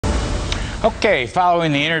Okay,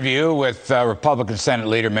 following the interview with Republican Senate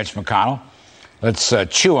Leader Mitch McConnell, let's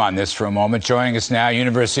chew on this for a moment. Joining us now,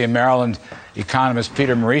 University of Maryland economist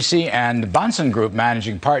Peter Morici and Bahnsen Group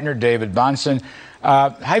managing partner David Bahnsen.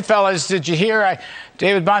 Hi, fellas. Did you hear?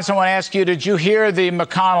 David Bahnsen, I want to ask you, did you hear the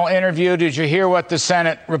McConnell interview? Did you hear what the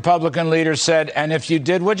Senate Republican leader said? And if you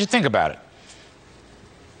did, what did you think about it?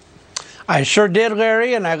 I sure did,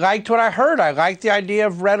 Larry, and I liked what I heard. I liked the idea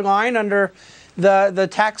of red line under the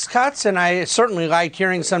tax cuts, and I certainly liked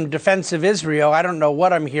hearing some defense of Israel. I don't know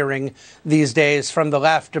what I'm hearing these days from the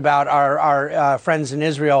left about our friends in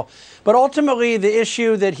Israel. But ultimately, the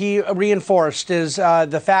issue that he reinforced is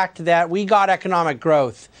the fact that we got economic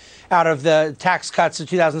growth out of the tax cuts of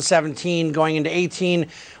 2017 going into 18.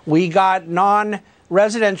 We got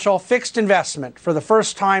non-residential fixed investment for the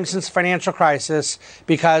first time since the financial crisis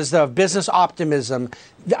because of business optimism.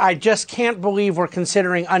 I just can't believe we're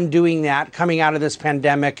considering undoing that coming out of this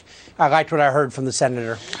pandemic. I liked what I heard from the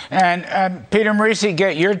senator. And Peter Morici,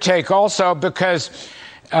 get your take also, because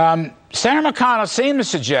Senator McConnell seemed to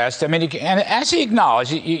suggest, I mean, and as he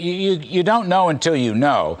acknowledged, you don't know until you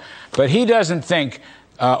know, but he doesn't think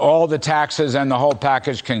all the taxes and the whole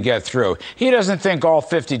package can get through. He doesn't think all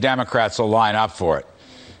 50 Democrats will line up for it.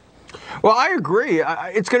 Well, I agree.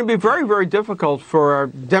 It's going to be very, very difficult for a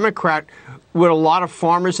Democrat with a lot of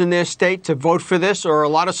farmers in their state to vote for this, or a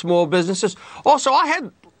lot of small businesses. Also, I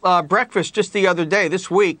had breakfast just the other day,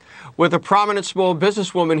 this week, with a prominent small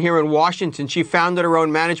businesswoman here in Washington. She founded her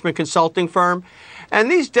own management consulting firm.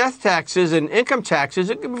 And these death taxes and income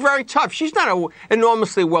taxes are very tough. She's not an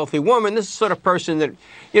enormously wealthy woman. This is the sort of person that,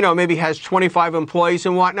 you know, maybe has 25 employees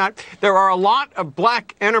and whatnot. There are a lot of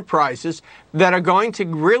black enterprises that are going to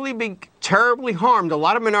really be terribly harmed, a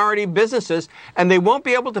lot of minority businesses, and they won't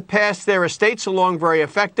be able to pass their estates along very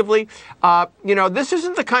effectively. You know, this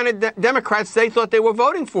isn't the kind of Democrats they thought they were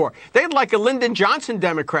voting for. They'd like a Lyndon Johnson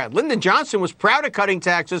Democrat. Lyndon Johnson was proud of cutting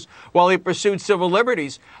taxes while he pursued civil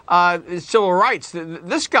liberties, civil rights.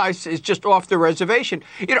 This guy is just off the reservation.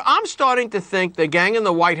 You know, I'm starting to think the gang in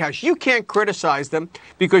the White House, you can't criticize them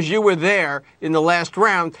because you were there in the last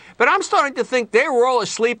round, but I'm starting to think they were all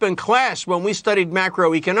asleep in class when we studied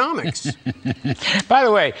macroeconomics. By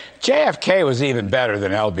the way, JFK was even better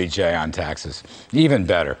than LBJ on taxes. Even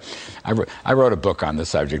better. I wrote a book on the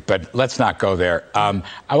subject, but let's not go there.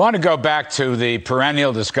 I want to go back to the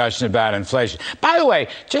perennial discussion about inflation. By the way,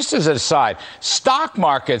 just as an aside, stock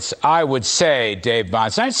markets, I would say, Dave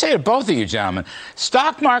Bahnsen, I'd say to both of you gentlemen,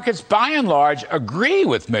 stock markets, by and large, agree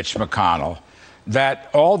with Mitch McConnell that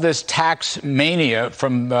all this tax mania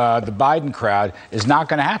from the Biden crowd is not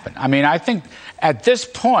going to happen. I mean, I think at this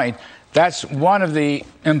point, that's one of the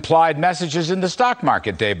implied messages in the stock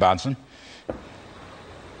market, Dave Bahnsen.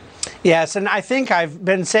 Yes, and I think I've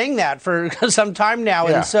been saying that for some time now,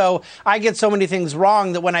 yeah. And so I get so many things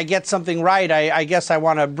wrong that when I get something right, I guess I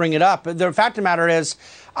want to bring it up. But the fact of the matter is,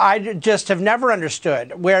 I just have never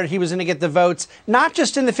understood where he was going to get the votes, not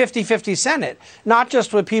just in the 50-50 Senate, not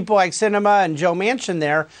just with people like Sinema and Joe Manchin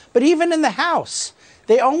there, but even in the House.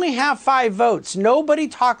 They only have 5 votes. Nobody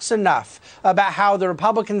talks enough about how the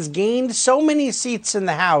Republicans gained so many seats in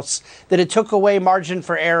the House that it took away margin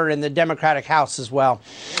for error in the Democratic House as well.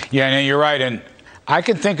 Yeah, no, you're right. And I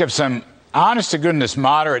can think of some honest-to-goodness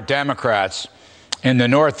moderate Democrats in the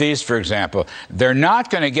Northeast, for example. They're not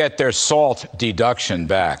going to get their SALT deduction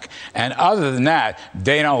back. And other than that,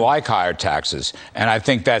 they don't like higher taxes. And I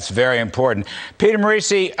think that's very important. Peter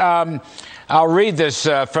Morici, I'll read this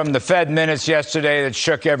from the Fed minutes yesterday that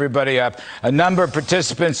shook everybody up. A number of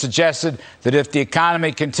participants suggested that if the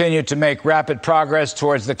economy continued to make rapid progress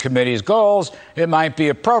towards the committee's goals, it might be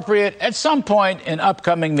appropriate at some point in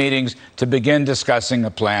upcoming meetings to begin discussing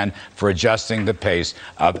a plan for adjusting the pace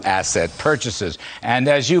of asset purchases. And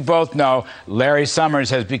as you both know, Larry Summers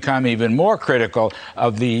has become even more critical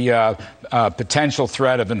of the potential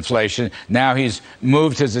threat of inflation. Now he's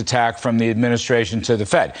moved his attack from the administration to the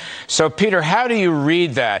Fed. So, Peter, how do you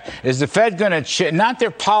read that? Is the Fed going to not their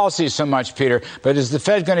policy so much, Peter, but is the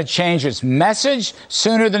Fed going to change its message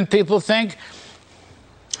sooner than people think?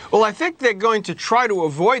 Well, I think they're going to try to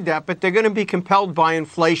avoid that, but they're going to be compelled by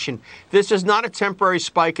inflation. This is not a temporary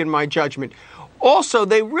spike in my judgment. Also,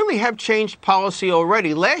 they really have changed policy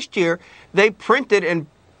already. Last year, they printed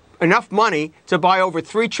enough money to buy over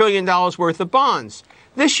 $3 trillion worth of bonds.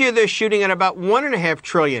 This year, they're shooting at about $1.5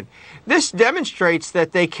 trillion. This demonstrates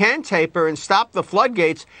that they can taper and stop the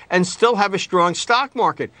floodgates and still have a strong stock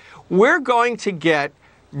market. We're going to get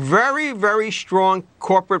very, very strong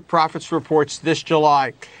corporate profits reports this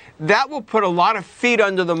July. That will put a lot of feet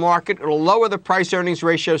under the market. It'll lower the price-earnings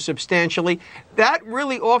ratio substantially. That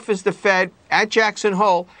really offers the Fed at Jackson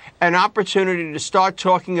Hole an opportunity to start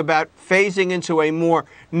talking about phasing into a more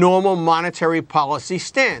normal monetary policy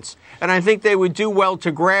stance. And I think they would do well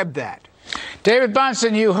to grab that. David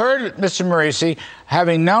Bahnsen, you heard Mr. Morisi.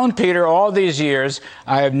 Having known Peter all these years,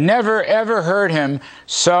 I have never, ever heard him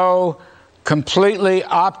so completely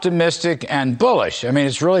optimistic and bullish. I mean,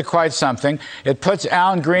 it's really quite something. It puts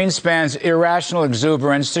Alan Greenspan's irrational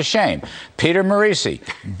exuberance to shame. Peter Morisi,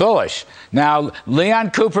 bullish. Now, Leon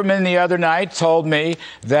Cooperman the other night told me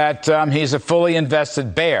that he's a fully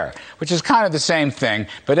invested bear, which is kind of the same thing.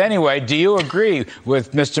 But anyway, do you agree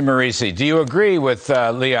with Mr. Morisi? Do you agree with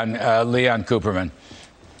Leon Cooperman?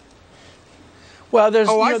 Well, there's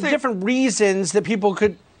different reasons that people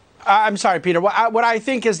could... I'm sorry, Peter. What I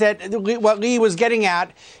think is that what Lee was getting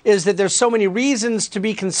at is that there's so many reasons to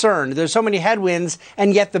be concerned. There's so many headwinds,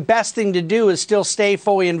 and yet the best thing to do is still stay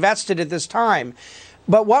fully invested at this time.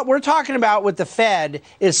 But what we're talking about with the Fed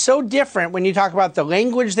is so different when you talk about the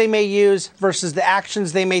language they may use versus the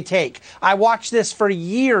actions they may take. I watched this for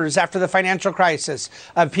years after the financial crisis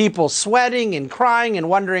of people sweating and crying and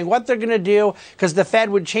wondering what they're going to do because the Fed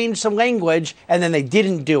would change some language and then they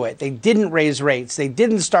didn't do it. They didn't raise rates. They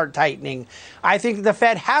didn't start tightening. I think the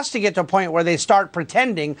Fed has to get to a point where they start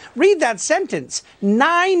pretending. Read that sentence.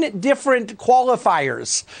 9 different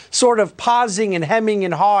qualifiers sort of pausing and hemming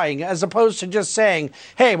and hawing as opposed to just saying,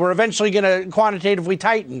 hey, we're eventually going to quantitatively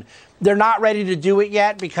tighten. They're not ready to do it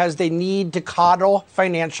yet because they need to coddle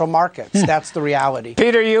financial markets. That's the reality.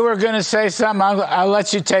 Peter, you were going to say something. I'll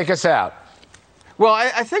let you take us out. Well,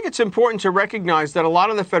 I think it's important to recognize that a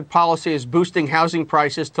lot of the Fed policy is boosting housing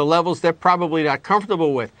prices to levels they're probably not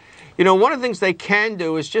comfortable with. You know, one of the things they can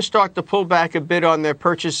do is just start to pull back a bit on their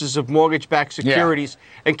purchases of mortgage-backed securities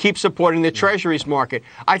and keep supporting the Treasuries market.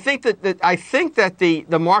 I think that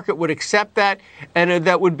the market would accept that, and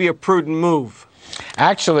that would be a prudent move.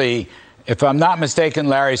 Actually, if I'm not mistaken,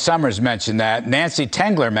 Larry Summers mentioned that. Nancy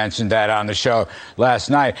Tengler mentioned that on the show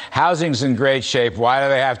last night. Housing's in great shape. Why do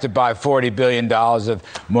they have to buy $40 billion of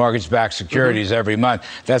mortgage-backed securities every month?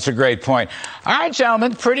 That's a great point. All right,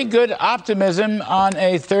 gentlemen, pretty good optimism on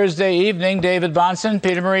a Thursday evening. David Bahnsen,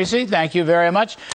 Peter Morisi, thank you very much.